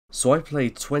So I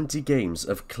played 20 games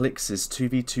of Clix's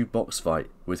 2v2 box fight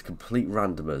with complete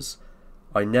randomers.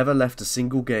 I never left a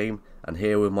single game, and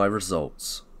here were my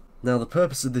results. Now the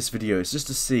purpose of this video is just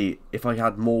to see if I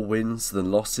had more wins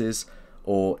than losses,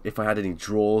 or if I had any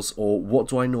draws, or what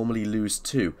do I normally lose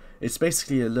to. It's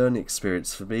basically a learning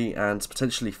experience for me and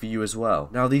potentially for you as well.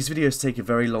 Now these videos take a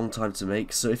very long time to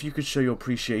make, so if you could show your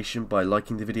appreciation by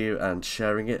liking the video and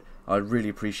sharing it, I'd really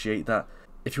appreciate that.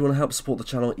 If you want to help support the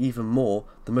channel even more,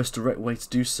 the most direct way to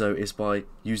do so is by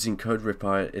using code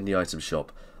Ripire in the item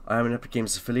shop. I am an Epic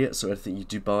Games affiliate, so anything you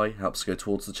do buy helps go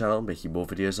towards the channel, making more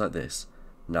videos like this.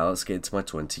 Now let's get into my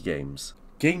 20 games.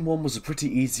 Game 1 was a pretty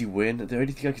easy win. The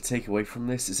only thing I could take away from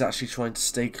this is actually trying to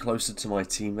stay closer to my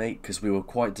teammate, because we were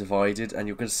quite divided, and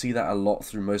you're going to see that a lot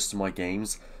through most of my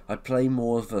games. I play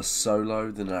more of a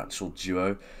solo than an actual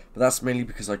duo, but that's mainly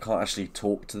because I can't actually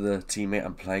talk to the teammate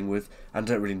I'm playing with and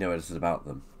don't really know anything about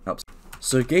them.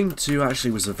 So game 2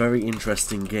 actually was a very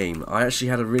interesting game. I actually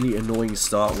had a really annoying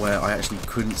start where I actually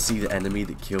couldn't see the enemy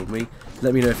that killed me.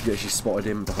 Let me know if you actually spotted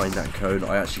him behind that cone.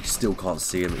 I actually still can't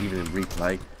see him, even in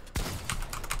replay.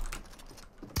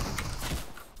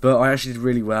 But I actually did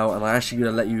really well, and I'm actually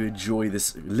going to let you enjoy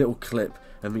this little clip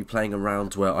of me playing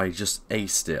around where I just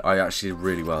aced it. I actually did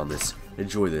really well on this.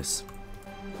 Enjoy this.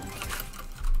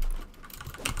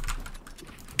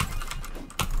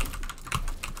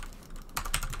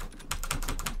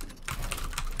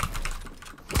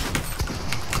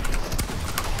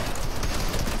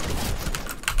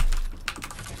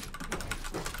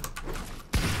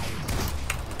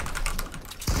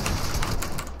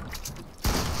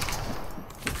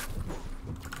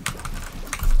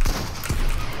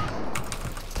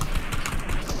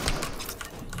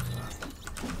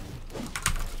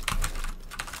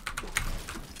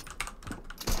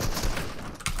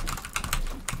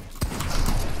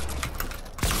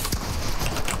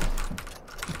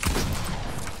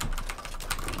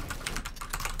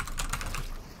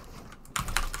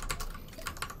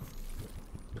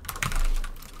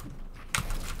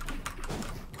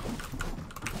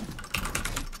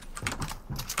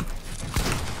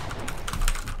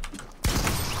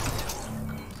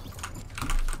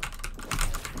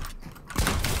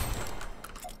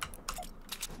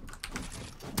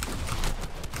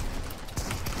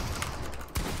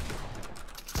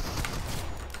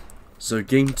 So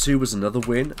game 2 was another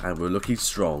win, and we're looking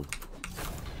strong.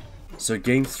 So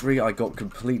game 3 I got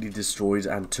completely destroyed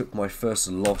and took my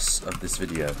first loss of this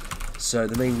video. So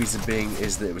the main reason being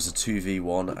is that it was a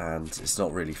 2v1 and it's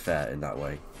not really fair in that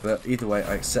way. But either way,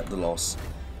 I accept the loss.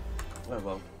 Oh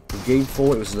well. In game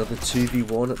 4 it was another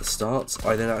 2v1 at the start.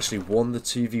 I then actually won the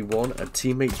 2v1, a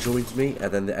teammate joined me,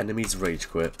 and then the enemies rage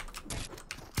quit.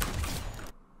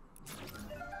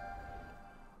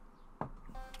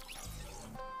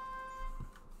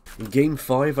 In game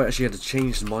 5 I actually had a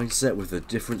changed mindset with a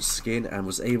different skin and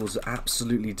was able to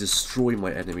absolutely destroy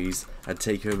my enemies and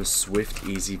take home a swift,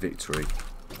 easy victory.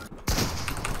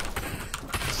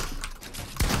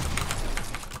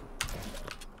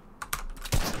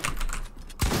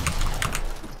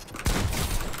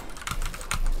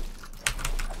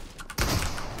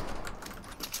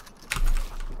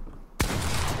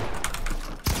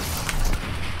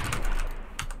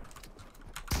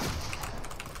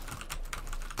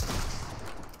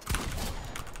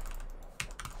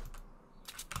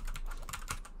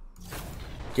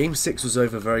 Game 6 was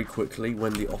over very quickly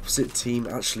when the opposite team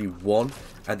actually won,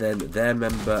 and then their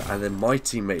member and then my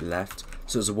teammate left,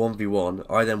 so it was a 1v1,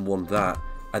 I then won that,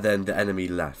 and then the enemy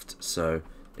left, so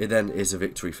it then is a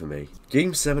victory for me.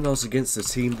 Game 7 I was against a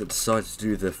team that decided to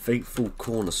do the fateful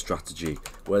corner strategy,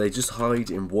 where they just hide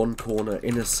in one corner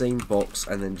in the same box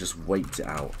and then just wait it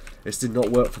out. This did not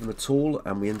work for them at all,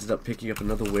 and we ended up picking up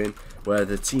another win where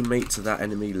the teammate to that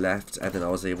enemy left, and then I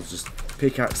was able to just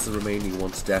pickaxe the remaining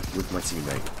one to death with my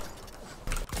teammate.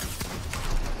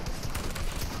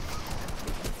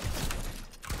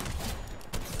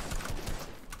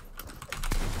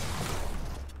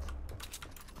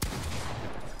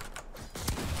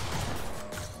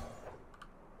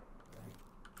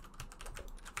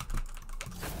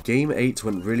 Game 8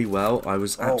 went really well. I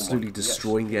was absolutely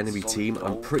destroying the enemy team.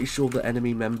 I'm pretty sure the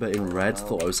enemy member in red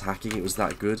thought I was hacking, it was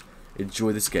that good.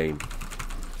 Enjoy this game.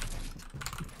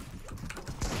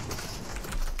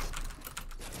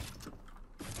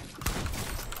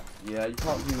 Yeah, you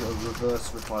can't do a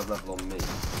reverse revive level on me.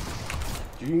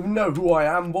 Do you even know who I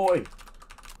am, boy?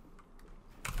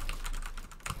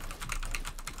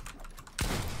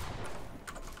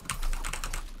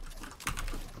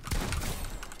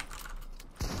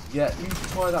 Yeah, you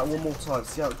try that one more time,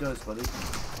 see how it goes, buddy.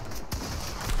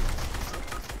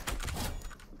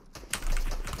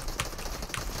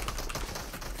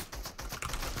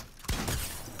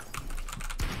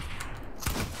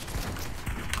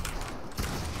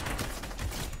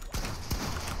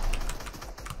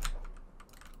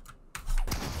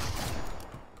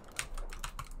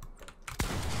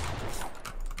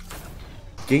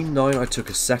 Game 9 I took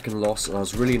a second loss, and I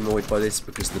was really annoyed by this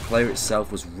because the player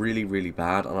itself was really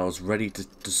bad and I was ready to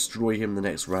destroy him the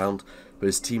next round, but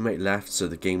his teammate left, so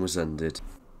the game was ended.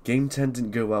 Game 10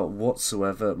 didn't go well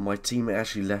whatsoever. My teammate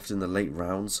actually left in the late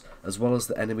rounds, as well as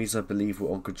the enemies I believe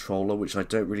were on controller, which I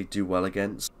don't really do well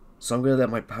against. So I'm going to let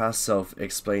my past self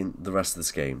explain the rest of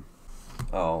this game.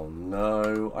 Oh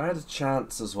no, I had a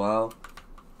chance as well.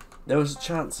 There was a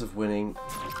chance of winning,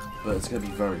 but it's going to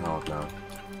be very hard now.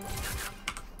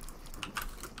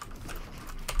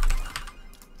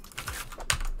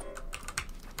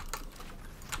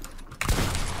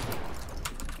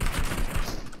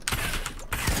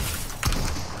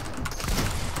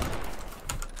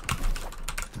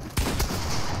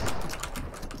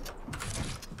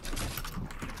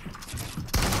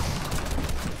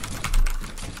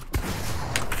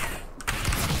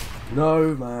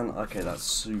 No, man. Okay, that's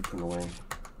super annoying.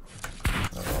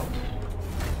 Oh.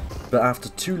 But after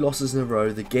 2 losses in a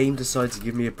row, the game decided to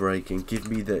give me a break and give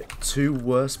me the 2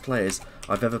 worst players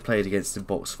I've ever played against in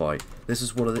Boxfight. This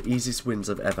was one of the easiest wins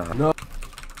I've ever had. No.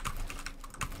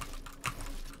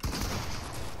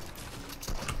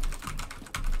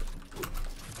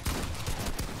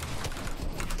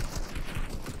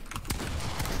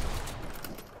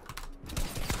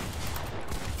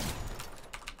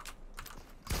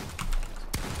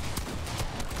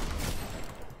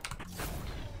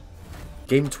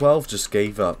 Game 12 just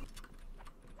gave up.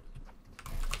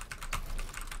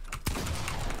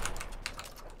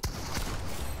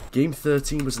 Game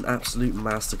 13 was an absolute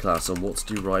masterclass on what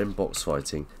to do right in box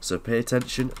fighting, so pay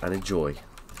attention and enjoy.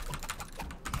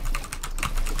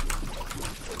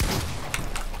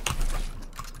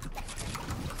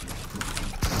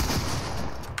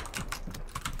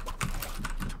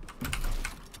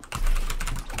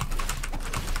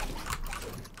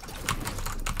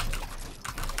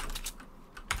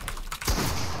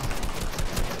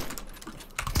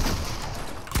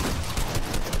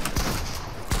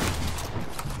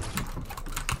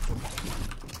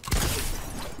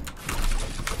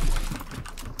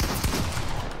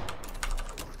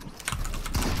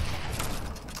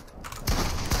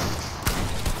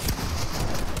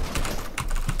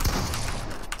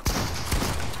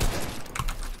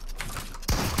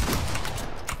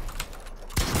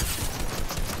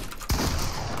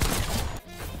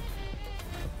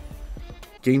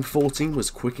 Game 14 was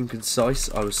quick and concise.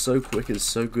 I was so quick and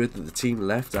so good that the team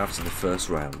left after the first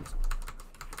round.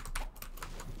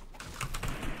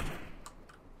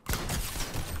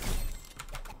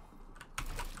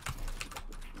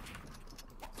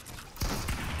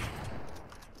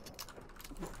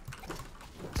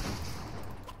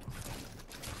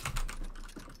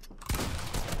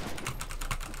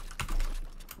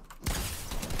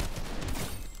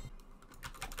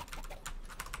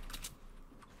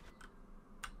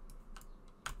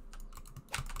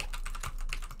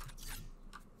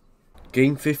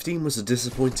 Game 15 was a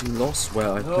disappointing loss where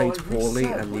I played poorly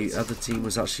and the other team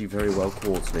was actually very well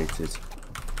coordinated.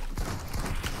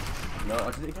 No,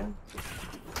 I did it again.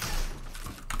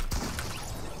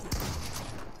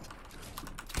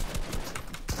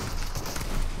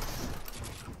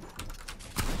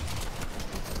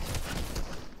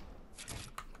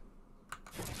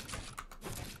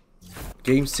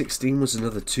 Game 16 was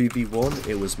another 2v1.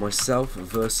 It was myself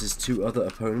versus 2 other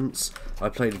opponents. I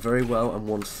played very well and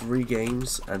won 3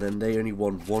 games, and then they only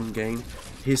won 1 game.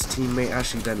 His teammate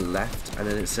actually then left, and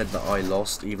then it said that I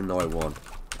lost even though I won.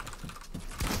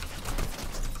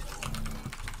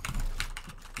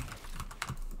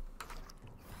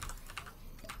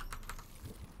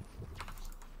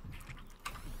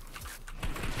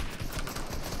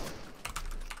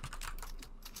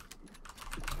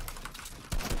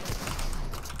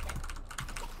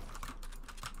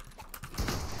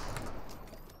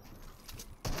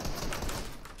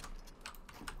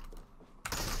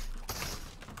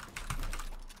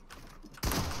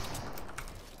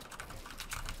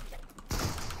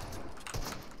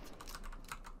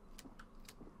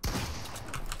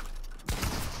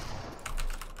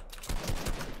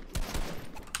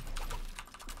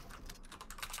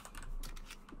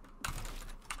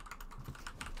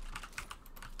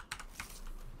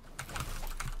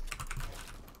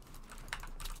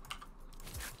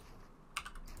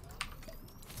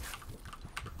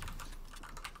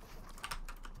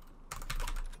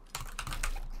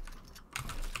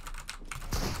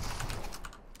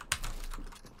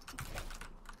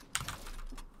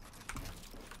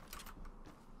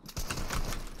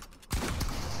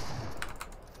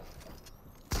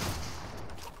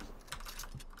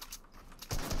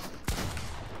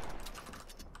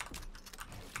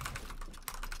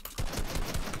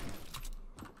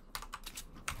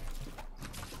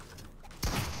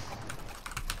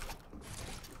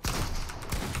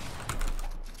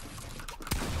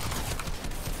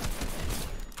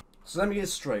 So let me get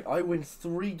straight. I win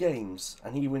 3 games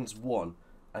and he wins 1,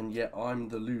 and yet I'm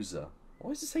the loser.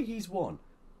 Why does it say he's won?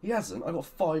 He hasn't. I got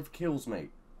 5 kills,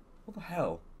 mate. What the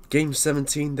hell? Game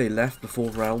 17, they left before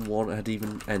round 1 had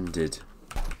even ended.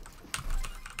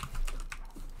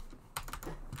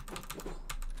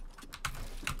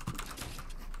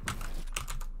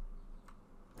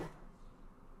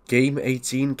 Game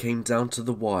 18 came down to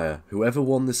the wire. Whoever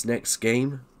won this next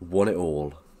game won it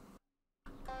all.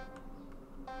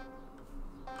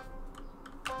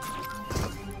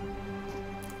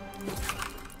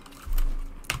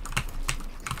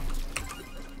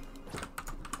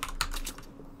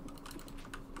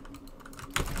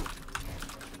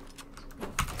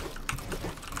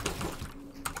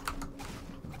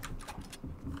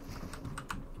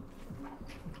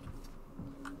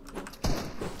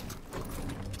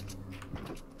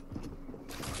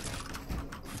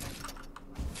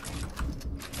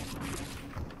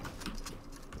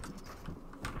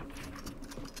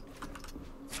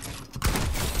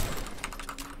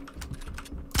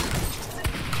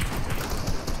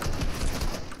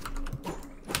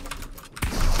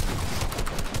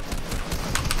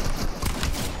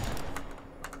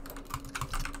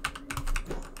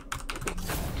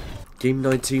 Game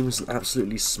 19 was an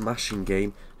absolutely smashing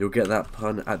game. You'll get that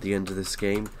pun at the end of this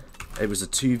game. It was a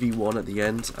 2v1 at the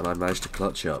end and I managed to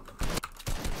clutch up.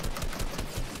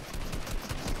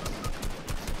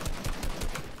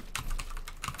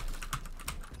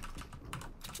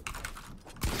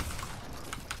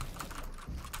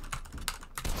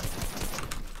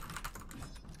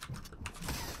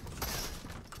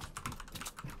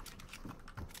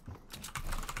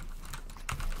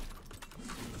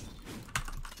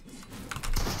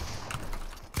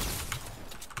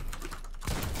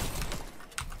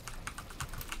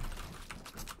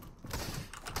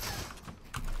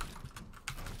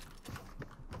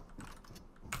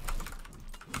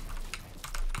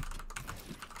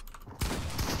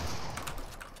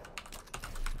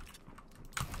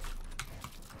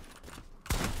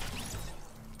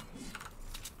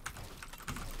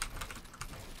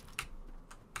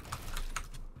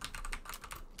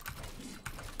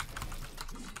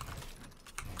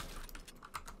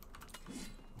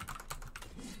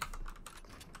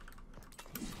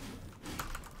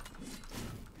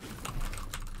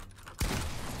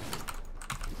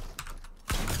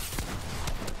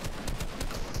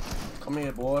 Come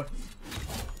here, boy.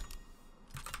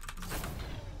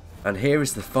 And here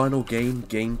is the final game,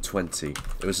 game 20.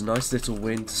 It was a nice little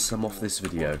win to sum off this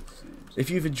video. If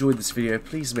you've enjoyed this video,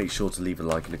 please make sure to leave a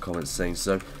like in the comments saying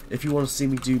so. If you want to see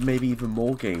me do maybe even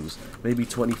more games, maybe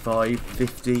 25,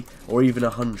 50, or even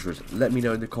 100, let me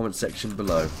know in the comment section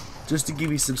below. Just to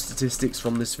give you some statistics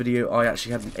from this video, I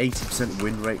actually had an 80%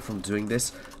 win rate from doing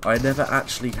this. I never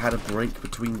actually had a break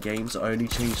between games, I only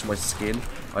changed my skin.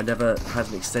 I never had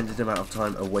an extended amount of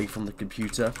time away from the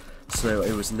computer, so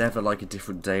it was never like a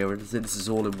different day or anything. This is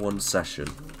all in one session.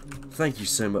 Thank you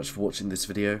so much for watching this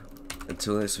video.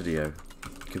 Until next video,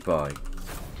 goodbye.